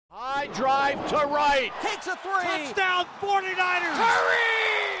Line drive to right. Takes a three. Touchdown 49ers.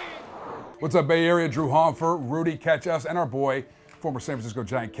 Hurry! What's up, Bay Area? Drew Hoffar, Rudy, catch us, and our boy, former San Francisco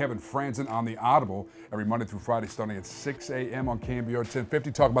Giant Kevin Franzen on the Audible every Monday through Friday starting at 6 a.m. on KNBR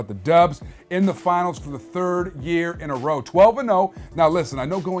 1050. Talk about the Dubs in the finals for the third year in a row. 12-0. Now listen, I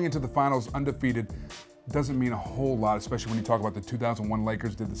know going into the finals undefeated doesn't mean a whole lot, especially when you talk about the 2001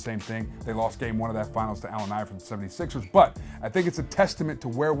 Lakers did the same thing. They lost game one of that finals to Allen Iverson for the 76ers. But I think it's a testament to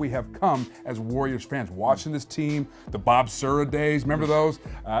where we have come as Warriors fans. Watching this team, the Bob Sura days, remember those?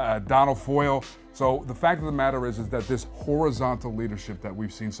 Donald Foyle. So the fact of the matter is that this horizontal leadership that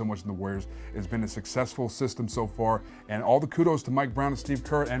we've seen so much in the Warriors has been a successful system so far. And all the kudos to Mike Brown and Steve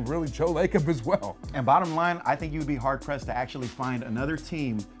Kerr and really Joe Lacob as well. And bottom line, I think you'd be hard-pressed to actually find another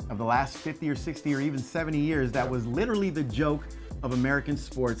team of the last 50 or 60 or even 70 years that was literally the joke of American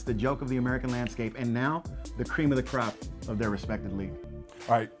sports, the joke of the American landscape, and now the cream of the crop of their respected league.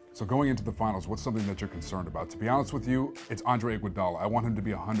 All right. So going into the finals, what's something that you're concerned about? To be honest with you, it's Andre Iguodala. I want him to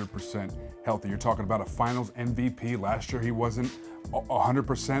be 100% healthy. You're talking about a finals MVP. Last year he wasn't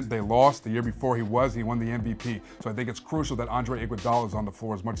 100%. They lost. The year before he won the MVP. So I think it's crucial that Andre Iguodala is on the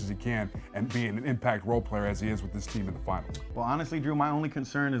floor as much as he can and be an impact role player as he is with this team in the finals. Well, honestly, Drew, my only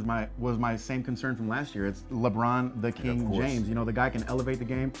concern was my same concern from last year. It's LeBron, the King James. You know, the guy can elevate the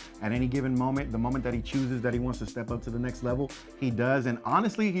game at any given moment. The moment that he chooses that he wants to step up to the next level, he does. And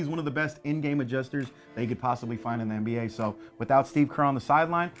honestly, he's one of the best in-game adjusters that you could possibly find in the NBA. So without Steve Kerr on the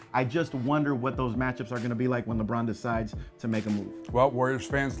sideline, I just wonder what those matchups are going to be like when LeBron decides to make a move. Well, Warriors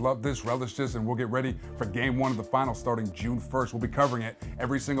fans love this, relish this, and we'll get ready for game one of the finals starting June 1st. We'll be covering it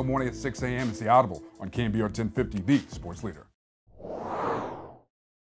every single morning at 6 a.m. It's the Audible on KNBR 1050, the sports leader.